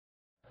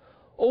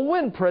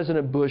When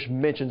President Bush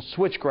mentioned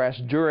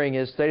switchgrass during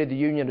his State of the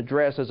Union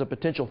address as a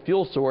potential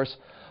fuel source,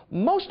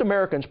 most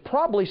Americans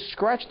probably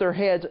scratched their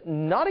heads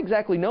not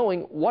exactly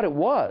knowing what it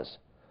was.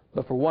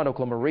 But for one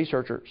Oklahoma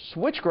researcher,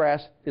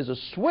 switchgrass is a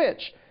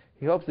switch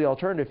he hopes the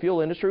alternative fuel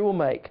industry will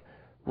make.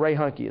 Ray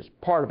Hunke is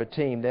part of a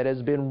team that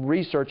has been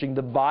researching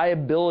the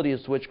viability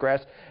of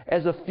switchgrass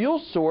as a fuel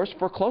source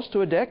for close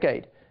to a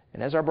decade.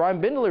 And as our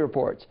Brian Bindley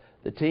reports,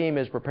 the team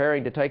is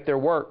preparing to take their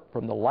work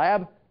from the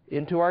lab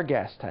into our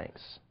gas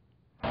tanks.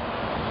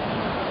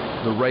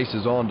 The race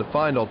is on to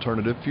find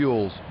alternative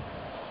fuels.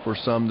 For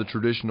some, the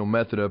traditional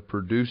method of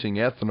producing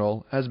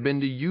ethanol has been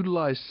to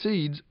utilize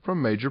seeds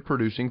from major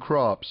producing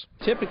crops.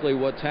 Typically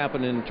what's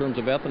happened in terms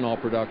of ethanol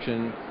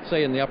production,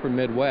 say in the upper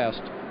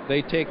Midwest,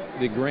 they take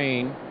the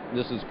grain,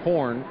 this is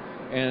corn,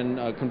 and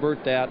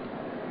convert that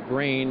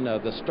grain,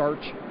 the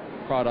starch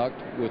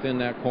product within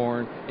that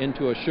corn,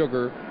 into a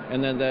sugar,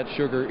 and then that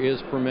sugar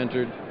is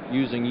fermented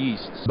using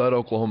yeasts. But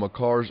Oklahoma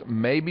cars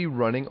may be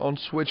running on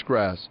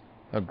switchgrass,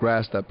 a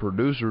grass that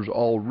producers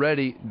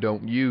already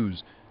don't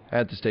use.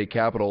 At the state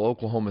capitol,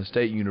 Oklahoma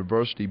State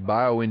University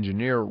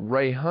bioengineer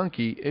Ray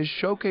Hunke is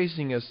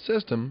showcasing a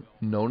system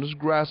known as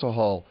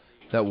Grass-O-Hol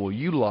that will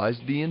utilize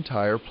the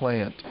entire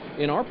plant.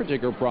 In our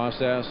particular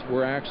process,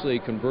 we're actually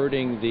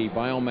converting the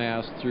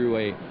biomass through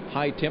a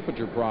high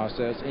temperature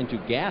process into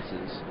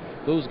gases.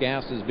 Those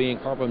gases being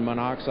carbon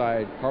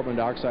monoxide, carbon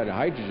dioxide, and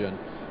hydrogen,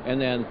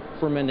 and then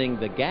fermenting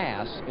the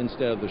gas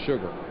instead of the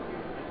sugar,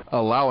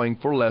 allowing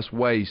for less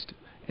waste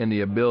and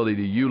the ability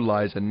to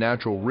utilize a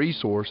natural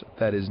resource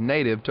that is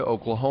native to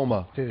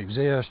Oklahoma. It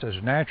exists as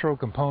a natural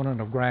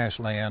component of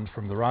grasslands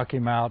from the Rocky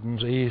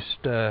Mountains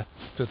east to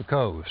the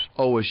coast.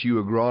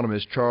 OSU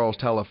agronomist Charles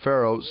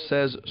Talaferro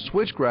says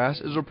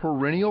switchgrass is a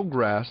perennial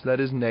grass that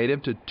is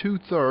native to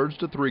 2/3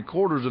 to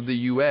 3/4 of the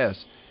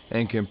U.S.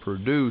 and can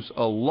produce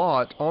a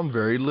lot on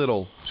very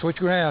little.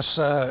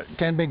 Switchgrass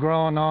can be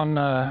grown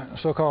on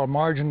so-called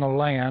marginal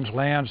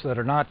lands that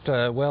are not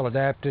well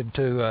adapted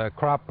to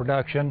crop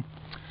production.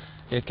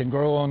 It can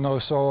grow on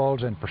those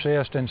soils and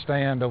persist and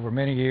stand over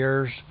many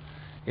years.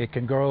 It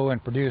can grow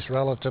and produce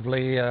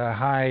relatively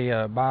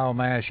high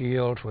biomass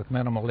yields with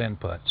minimal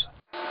inputs,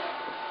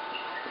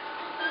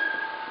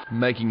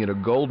 making it a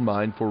gold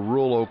mine for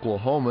rural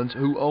Oklahomans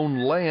who own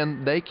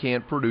land they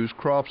can't produce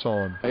crops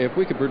on. If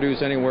we could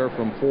produce anywhere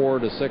from 4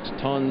 to 6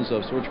 tons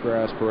of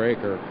switchgrass per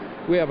acre,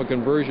 we have a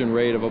conversion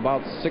rate of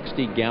about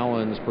 60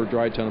 gallons per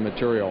dry ton of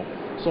material.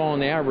 So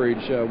on the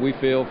average, we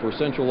feel for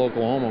central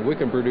Oklahoma, we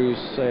can produce,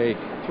 say,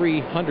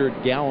 300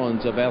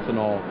 gallons of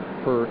ethanol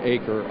per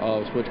acre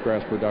of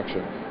switchgrass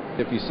production.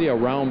 If you see a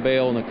round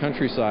bale in the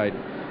countryside,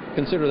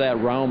 consider that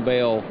round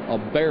bale a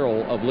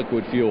barrel of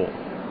liquid fuel.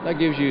 That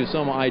gives you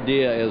some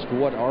idea as to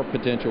what our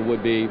potential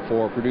would be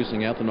for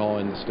producing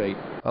ethanol in the state,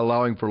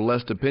 allowing for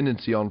less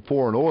dependency on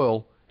foreign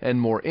oil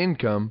and more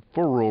income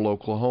for rural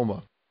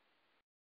Oklahoma.